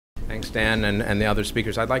Thanks, Dan, and the other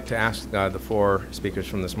speakers. I'd like to ask the four speakers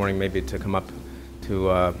from this morning maybe to come up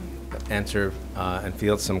to answer and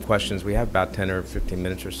field some questions. We have about 10 or 15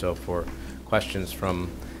 minutes or so for questions from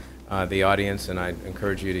the audience, and I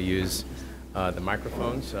encourage you to use the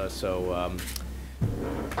microphones. Don't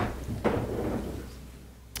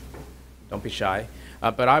be shy.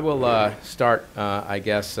 But I will start, I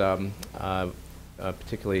guess,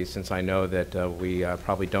 particularly since I know that we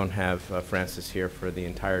probably don't have Francis here for the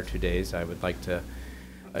entire 2 days. I would like to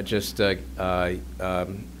just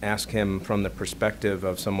ask him from the perspective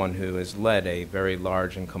of someone who has led a very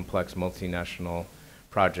large and complex multinational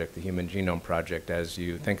project, the Human Genome Project, as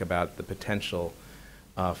you think about the potential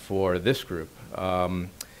for this group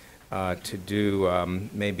to do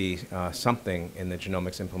maybe something in the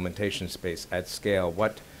genomics implementation space at scale.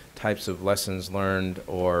 What types of lessons learned,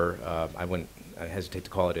 or I hesitate to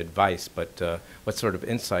call it advice, but what sort of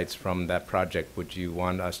insights from that project would you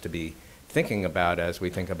want us to be thinking about as we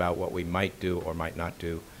think about what we might do or might not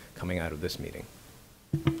do coming out of this meeting?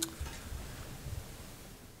 I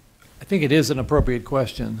think it is an appropriate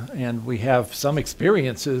question, and we have some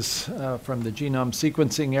experiences from the genome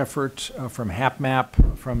sequencing effort, from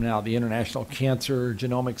HapMap, from now the International Cancer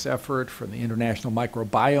Genomics effort, from the International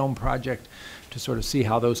Microbiome Project, to sort of see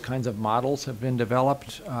how those kinds of models have been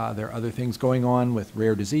developed. There are other things going on with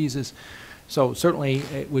rare diseases. So certainly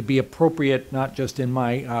it would be appropriate, not just in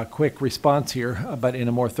my quick response here, but in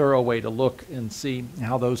a more thorough way to look and see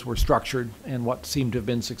how those were structured and what seemed to have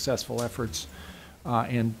been successful efforts,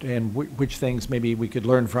 and which things maybe we could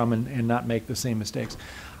learn from and not make the same mistakes.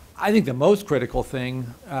 I think the most critical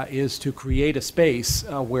thing is to create a space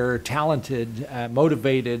where talented,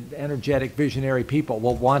 motivated, energetic, visionary people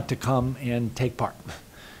will want to come and take part.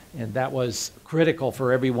 And that was critical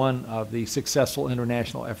for every one of the successful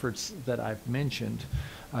international efforts that I've mentioned.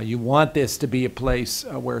 You want this to be a place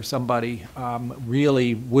where somebody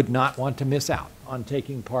really would not want to miss out on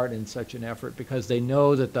taking part in such an effort, because they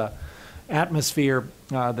know that the atmosphere,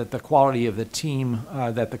 that the quality of the team,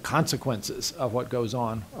 that the consequences of what goes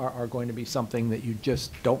on are going to be something that you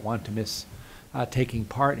just don't want to miss taking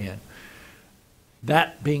part in.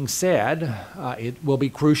 That being said, it will be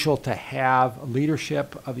crucial to have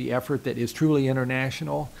leadership of the effort that is truly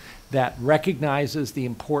international, that recognizes the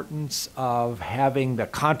importance of having the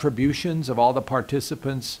contributions of all the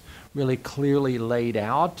participants really clearly laid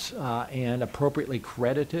out and appropriately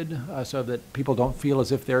credited, so that people don't feel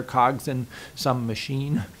as if they're cogs in some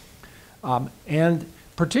machine. And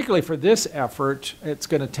particularly for this effort, it's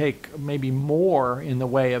going to take maybe more in the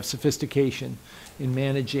way of sophistication in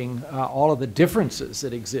managing all of the differences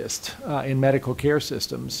that exist in medical care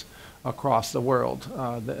systems across the world.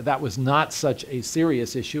 That was not such a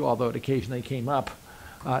serious issue, although it occasionally came up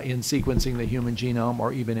in sequencing the human genome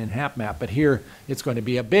or even in HapMap. But here it's going to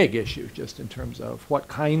be a big issue just in terms of what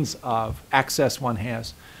kinds of access one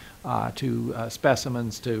has to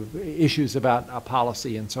specimens, to issues about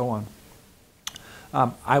policy and so on.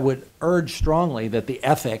 I would urge strongly that the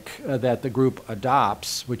ethic that the group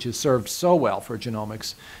adopts, which has served so well for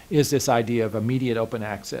genomics, is this idea of immediate open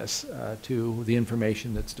access to the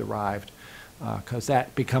information that's derived, because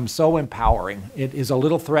that becomes so empowering. It is a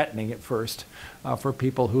little threatening at first for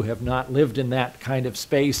people who have not lived in that kind of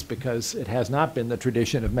space, because it has not been the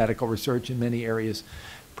tradition of medical research in many areas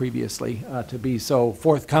previously to be so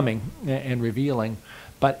forthcoming and revealing.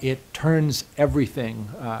 But it turns everything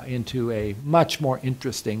into a much more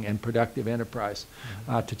interesting and productive enterprise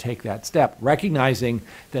to take that step, recognizing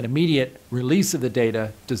that immediate release of the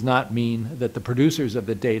data does not mean that the producers of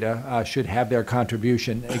the data should have their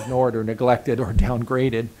contribution ignored or neglected or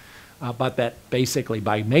downgraded, but that basically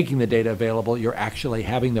by making the data available, you're actually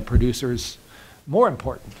having the producers more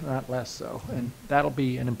important, not less so. And that'll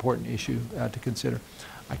be an important issue to consider.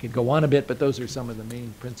 I could go on a bit, but those are some of the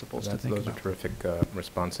main principles to think about. Those are terrific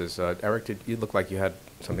responses. Eric, did you look like you had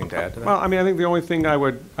something to add to that? Well, I mean, I think the only thing I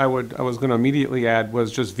was going to immediately add was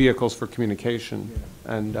just vehicles for communication,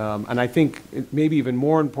 yeah. And I think it may be even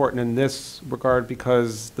more important in this regard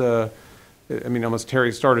because almost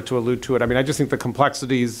Terry started to allude to it. I mean, I just think the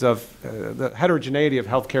complexities of the heterogeneity of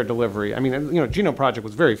healthcare delivery. I mean, Genome Project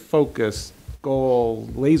was very focused,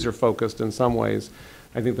 laser focused in some ways.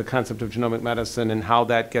 I think the concept of genomic medicine and how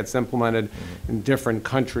that gets implemented in different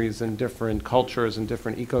countries and different cultures and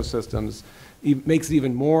different ecosystems makes it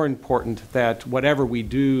even more important that whatever we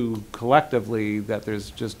do collectively, that there's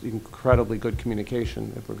just incredibly good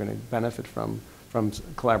communication if we're going to benefit from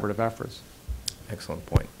collaborative efforts. Excellent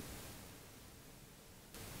point.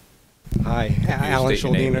 Hi, Alan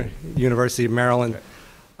Schaldiner, University of Maryland.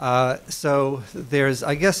 Okay. So there's,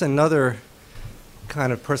 I guess, another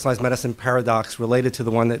kind of personalized medicine paradox related to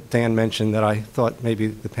the one that Dan mentioned that I thought maybe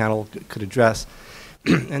the panel could address.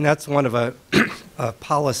 And that's one of a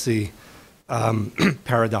policy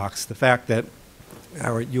paradox. The fact that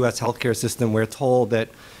our U.S. healthcare system, we're told that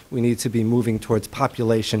we need to be moving towards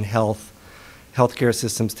population health, healthcare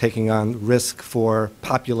systems taking on risk for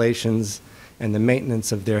populations and the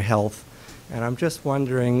maintenance of their health. And I'm just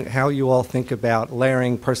wondering how you all think about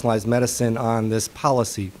layering personalized medicine on this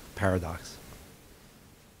policy paradox.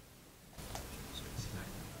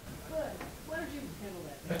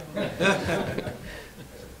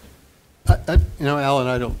 You know, Alan,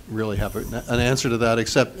 I don't really have an answer to that,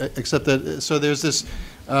 except that, so there's this,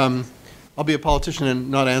 I'll be a politician and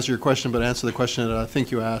not answer your question, but answer the question that I think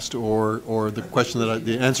you asked, or the question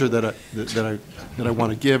the answer that I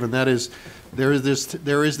want to give, and that is, there is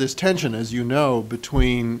this tension, as you know,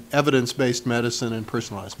 between evidence-based medicine and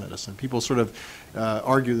personalized medicine. People sort of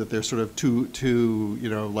argue that they're sort of two, you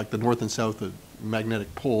know, like the north and south of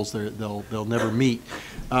magnetic poles. They'll never meet.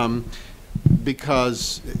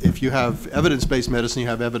 Because if you have evidence-based medicine, you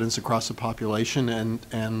have evidence across the population,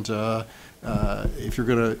 and if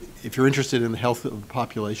you're interested in the health of the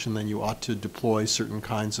population, then you ought to deploy certain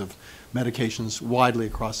kinds of medications widely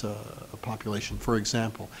across a population, for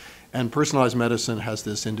example. And personalized medicine has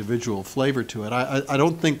this individual flavor to it. I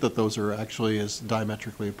don't think that those are actually as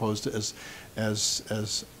diametrically opposed as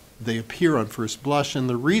they appear on first blush. And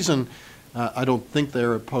the reason I don't think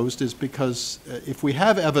they're opposed is because if we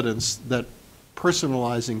have evidence that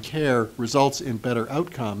personalizing care results in better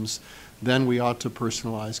outcomes, then we ought to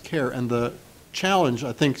personalize care. And the challenge,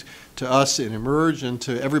 I think, to us in Emerge and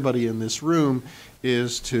to everybody in this room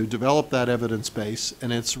is to develop that evidence base,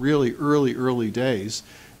 and it's really early days,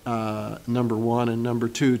 number one, and number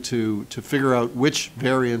two, to figure out which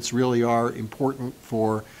variants really are important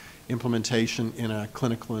for implementation in a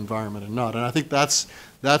clinical environment and not. And I think that's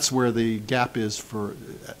where the gap is, for,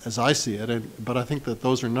 as I see it. But I think that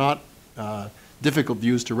those are not difficult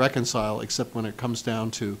views to reconcile, except when it comes down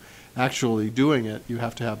to actually doing it, you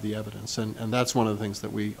have to have the evidence. And that's one of the things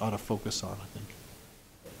that we ought to focus on, I think.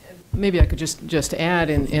 Maybe I could just add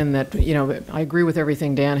in that, you know, I agree with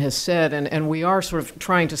everything Dan has said, and we are sort of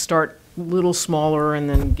trying to start a little smaller and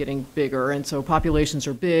then getting bigger, and so populations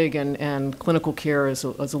are big and clinical care is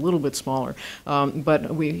a little bit smaller.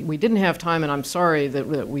 But we didn't have time, and I'm sorry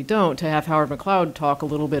that we don't, to have Howard McLeod talk a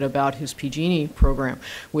little bit about his PG&E program,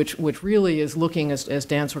 which really is looking, as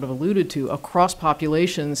Dan sort of alluded to, across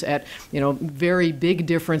populations at, you know, very big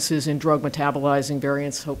differences in drug metabolizing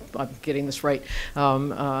variants. Hope I'm getting this right,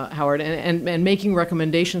 Howard, and making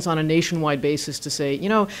recommendations on a nationwide basis to say, you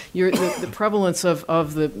know, the prevalence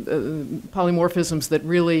of the polymorphisms that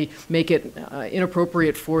really make it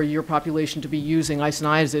inappropriate for your population to be using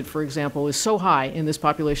isoniazid, for example, is so high in this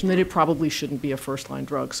population that it probably shouldn't be a first-line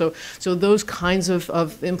drug. So those kinds of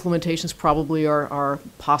implementations probably are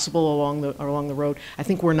possible along the road. I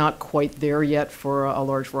think we're not quite there yet for a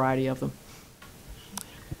large variety of them.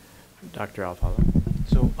 Dr. Alfalo.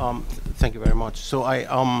 So thank you very much. So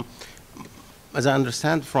as I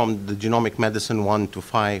understand from the Genomic Medicine 1 to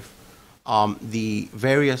 5, the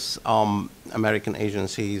various American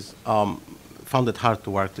agencies found it hard to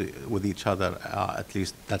work with each other, at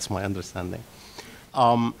least that's my understanding.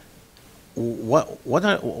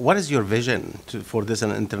 What is your vision for this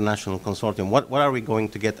an international consortium? What are we going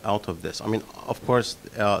to get out of this? I mean, of course,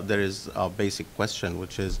 there is a basic question,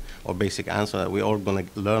 which is, or basic answer that we're all going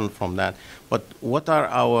to learn from that. But what are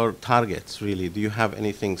our targets, really? Do you have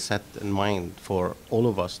anything set in mind for all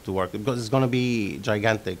of us to work? Because it's going to be a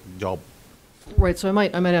gigantic job. Right. So I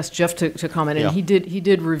might ask Jeff to comment, and Yeah. he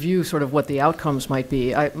did review sort of what the outcomes might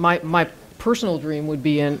be. My personal dream would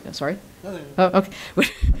be sorry. Oh, okay.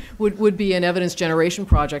 would be an evidence generation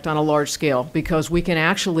project on a large scale, because we can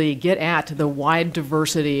actually get at the wide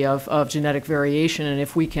diversity of genetic variation, and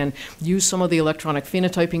if we can use some of the electronic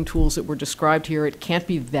phenotyping tools that were described here, it can't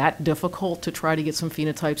be that difficult to try to get some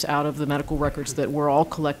phenotypes out of the medical records that we're all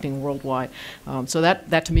collecting worldwide. So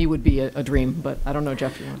that to me would be a dream, but I don't know,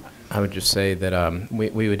 Jeff, you want. I would just say that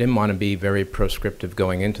we didn't want to be very proscriptive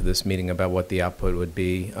going into this meeting about what the output would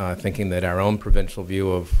be, thinking that our own provincial view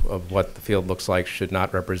of what the field looks like should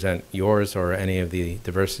not represent yours or any of the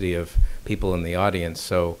diversity of people in the audience.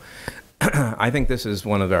 So I think this is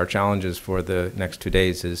one of our challenges for the next 2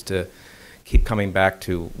 days, is to keep coming back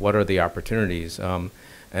to what are the opportunities, and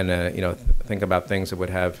you know, think about things that would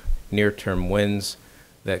have near-term wins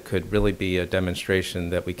that could really be a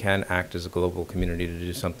demonstration that we can act as a global community to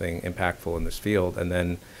do something impactful in this field, and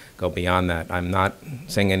then go beyond that. I'm not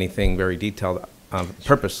saying anything very detailed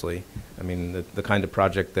purposely, I mean, the kind of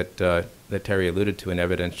project that Terry alluded to, an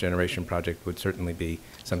evidence generation project, would certainly be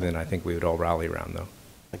something that I think we would all rally around, though.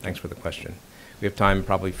 Thanks for the question. We have time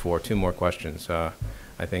probably for 2 more questions. I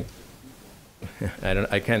think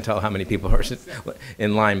I can't tell how many people are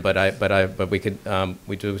in line, but we could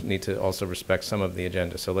we do need to also respect some of the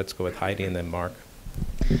agenda. So let's go with Heidi and then Mark.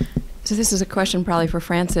 So this is a question probably for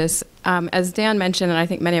Francis. As Dan mentioned, and I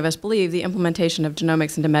think many of us believe, the implementation of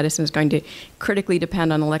genomics into medicine is going to critically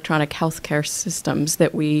depend on electronic healthcare systems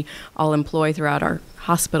that we all employ throughout our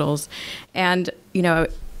hospitals. And, you know,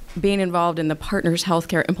 being involved in the Partners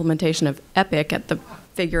Healthcare implementation of Epic at the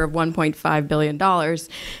figure of $1.5 billion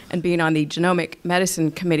and being on the Genomic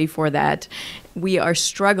Medicine Committee for that, we are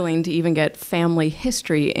struggling to even get family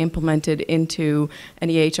history implemented into an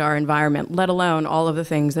EHR environment, let alone all of the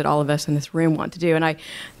things that all of us in this room want to do. And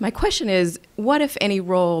my question is, what, if any,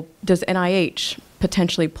 role does NIH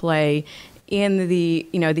potentially play in the,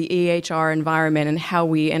 the EHR environment and how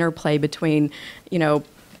we interplay between,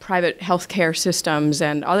 private healthcare systems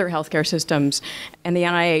and other healthcare systems and the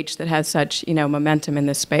NIH that has such, momentum in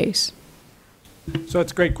this space? So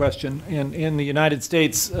it's a great question. In the United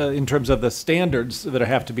States, in terms of the standards that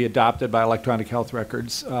have to be adopted by electronic health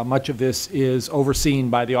records, much of this is overseen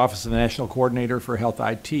by the Office of the National Coordinator for Health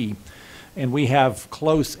IT. And we have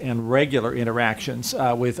close and regular interactions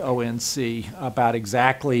with ONC about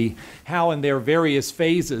exactly how, in their various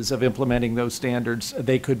phases of implementing those standards,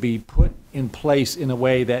 they could be put in place in a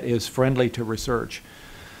way that is friendly to research.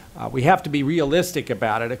 We have to be realistic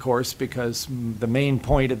about it, of course, because the main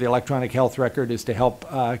point of the electronic health record is to help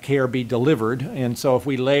care be delivered. And so if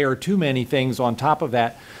we layer too many things on top of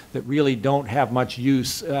that that really don't have much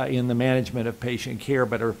use in the management of patient care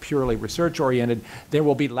but are purely research-oriented, there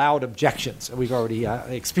will be loud objections. We've already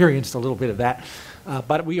experienced a little bit of that.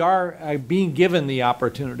 But we are being given the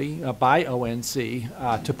opportunity by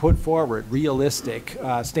ONC to put forward realistic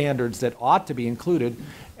standards that ought to be included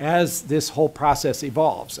as this whole process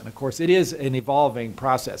evolves. And of course, it is an evolving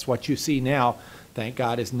process. What you see now, thank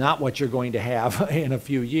God, is not what you're going to have in a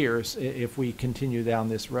few years if we continue down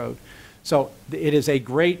this road. So it is a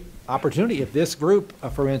great opportunity. If this group,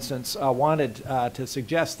 for instance, wanted to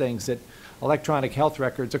suggest things that electronic health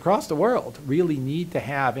records across the world really need to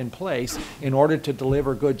have in place in order to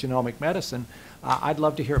deliver good genomic medicine, I'd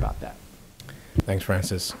love to hear about that. Thanks,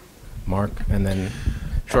 Francis. Mark, and then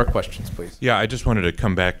short questions, please. Yeah, I just wanted to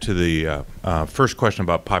come back to the first question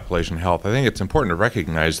about population health. I think it's important to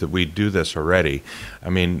recognize that we do this already. I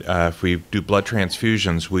mean, if we do blood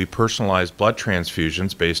transfusions, we personalize blood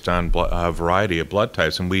transfusions based on a variety of blood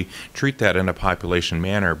types, and we treat that in a population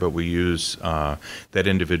manner, but we use that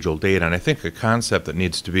individual data. And I think a concept that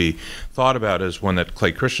needs to be thought about is one that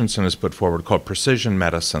Clay Christensen has put forward called precision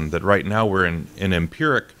medicine, that right now we're in an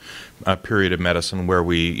empiric period of medicine where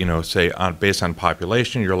we, say based on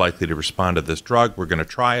population, you're likely to respond to this drug, we're going to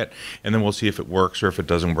try it, and then we'll see if it works or if it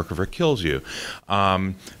doesn't work, or if it kills you.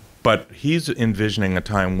 But he's envisioning a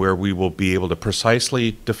time where we will be able to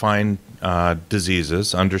precisely define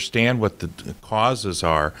diseases, understand what the causes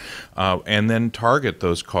are, and then target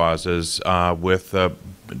those causes with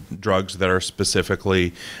drugs that are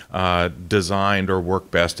specifically designed or work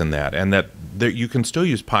best in that. And that you can still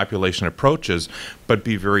use population approaches, but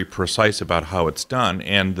be very precise about how it's done.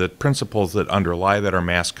 And the principles that underlie that are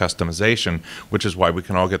mass customization, which is why we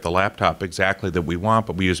can all get the laptop exactly that we want,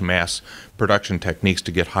 but we use mass production techniques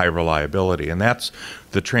to get high reliability. And that's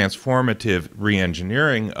the transformative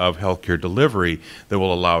re-engineering of healthcare delivery that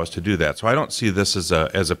will allow us to do that. So I don't see this as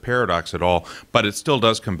a paradox at all, but it still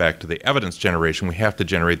does come back to the evidence generation. We have to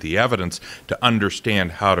generate the evidence to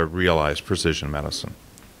understand how to realize precision medicine.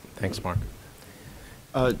 Thanks, Mark.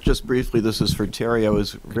 Just briefly, this is for Terry. I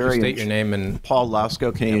was very state your name and Paul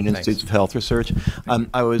Lasco, Canadian Institutes of Health Research.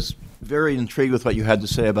 I was very intrigued with what you had to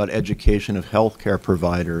say about education of healthcare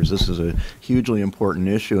providers. This is a hugely important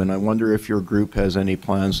issue, and I wonder if your group has any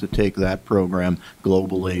plans to take that program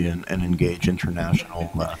globally and engage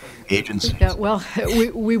international agencies. Yeah, well,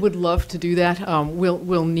 we would love to do that.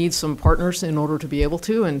 We'll need some partners in order to be able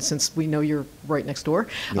to, and since we know you're right next door,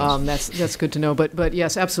 yes. That's good to know. But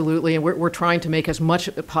yes, absolutely, and we're trying to make as much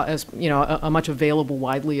as much available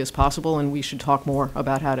widely as possible, and we should talk more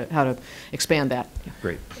about how to expand that.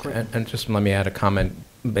 Great. And just let me add a comment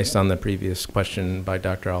based on the previous question by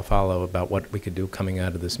Dr. Alfalo about what we could do coming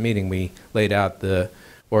out of this meeting. We laid out the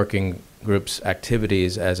working group's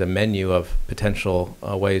activities as a menu of potential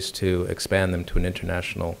ways to expand them to an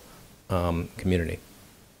international community.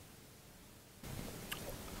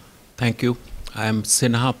 Thank you. I'm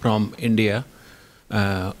Sinha from India.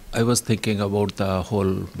 I was thinking about the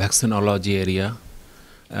whole vaccinology area.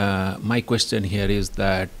 My question here is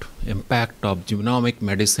that impact of genomic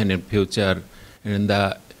medicine in future in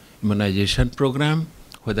the immunization program,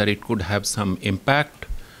 whether it could have some impact.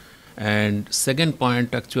 And second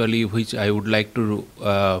point actually, which I would like to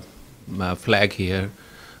flag here,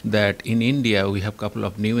 that in India we have a couple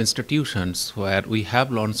of new institutions where we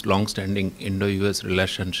have long-standing Indo-US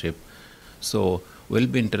relationship. So we'll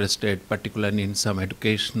be interested particularly in some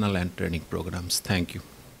educational and training programs. Thank you.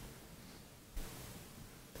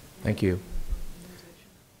 Thank you.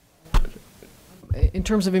 In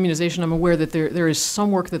terms of immunization, I'm aware that there is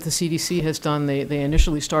some work that the CDC has done. They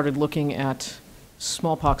initially started looking at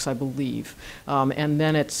smallpox, I believe, and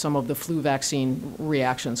then at some of the flu vaccine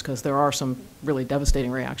reactions, because there are some really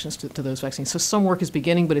devastating reactions to those vaccines. So some work is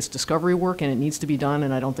beginning, but it's discovery work, and it needs to be done,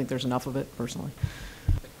 and I don't think there's enough of it, personally.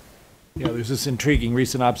 Yeah, there's this intriguing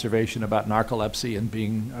recent observation about narcolepsy and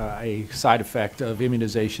being a side effect of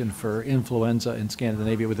immunization for influenza in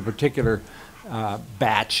Scandinavia with a particular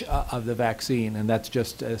batch of the vaccine, and that's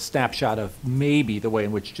just a snapshot of maybe the way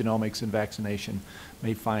in which genomics and vaccination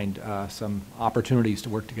may find some opportunities to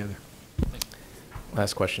work together.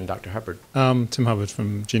 Last question, Dr. Hubbard. Tim Hubbard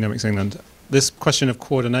from Genomics England. This question of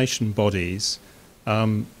coordination bodies,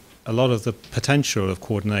 a lot of the potential of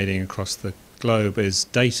coordinating across the globe is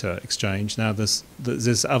data exchange. Now there's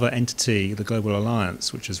this other entity, the Global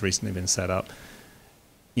Alliance, which has recently been set up.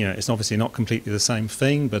 You know, it's obviously not completely the same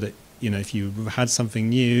thing, but it, you know, if you had something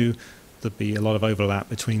new, there'd be a lot of overlap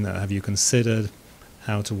between that. Have you considered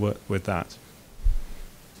how to work with that?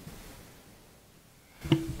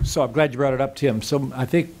 So I'm glad you brought it up, Tim. So I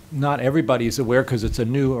think not everybody is aware because it's a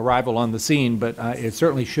new arrival on the scene, but it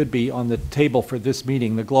certainly should be on the table for this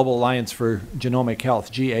meeting. The Global Alliance for Genomic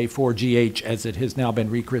Health, GA4GH, as it has now been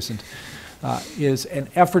rechristened, is an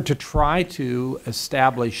effort to try to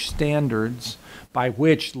establish standards by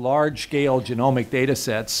which large-scale genomic data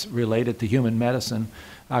sets related to human medicine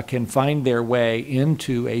can find their way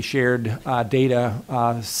into a shared data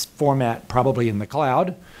format, probably in the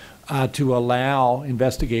cloud, to allow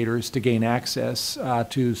investigators to gain access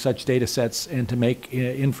to such data sets and to make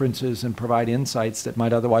inferences and provide insights that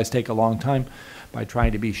might otherwise take a long time, by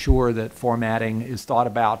trying to be sure that formatting is thought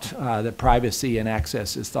about, that privacy and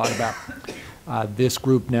access is thought about. This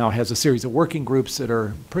group now has a series of working groups that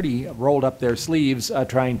are pretty rolled up their sleeves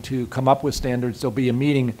trying to come up with standards. There'll be a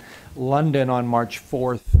meeting in London on March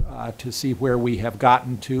 4th to see where we have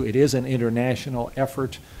gotten to. It is an international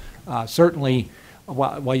effort. Certainly,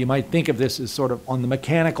 while you might think of this as sort of on the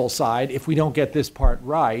mechanical side, if we don't get this part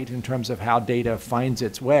right in terms of how data finds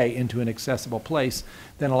its way into an accessible place,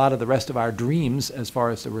 then a lot of the rest of our dreams as far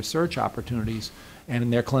as the research opportunities and in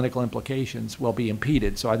their clinical implications will be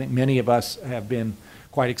impeded. So I think many of us have been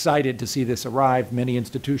quite excited to see this arrive. Many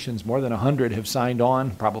institutions, more than 100, have signed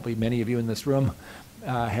on. Probably many of you in this room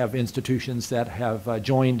have institutions that have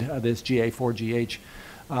joined this GA4GH.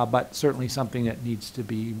 But certainly something that needs to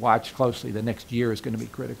be watched closely. The next year is going to be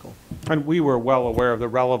critical. And we were well aware of the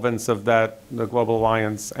relevance of that, the Global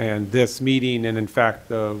Alliance, and this meeting, and in fact,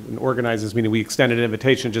 an organizers meeting, we extended an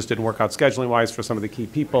invitation, just didn't work out scheduling-wise for some of the key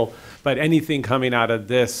people. But anything coming out of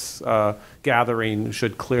this gathering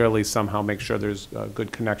should clearly somehow make sure there's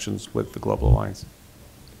good connections with the Global Alliance.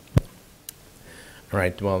 All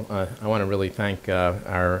right. Well, I want to really thank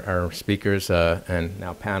our speakers and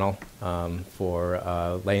now panel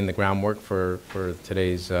for laying the groundwork for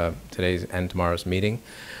today's and tomorrow's meeting.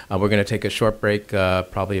 We're going to take a short break,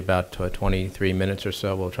 probably about 23 minutes or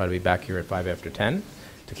so. We'll try to be back here at 5 after 10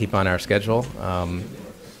 to keep on our schedule.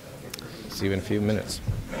 See you in a few minutes.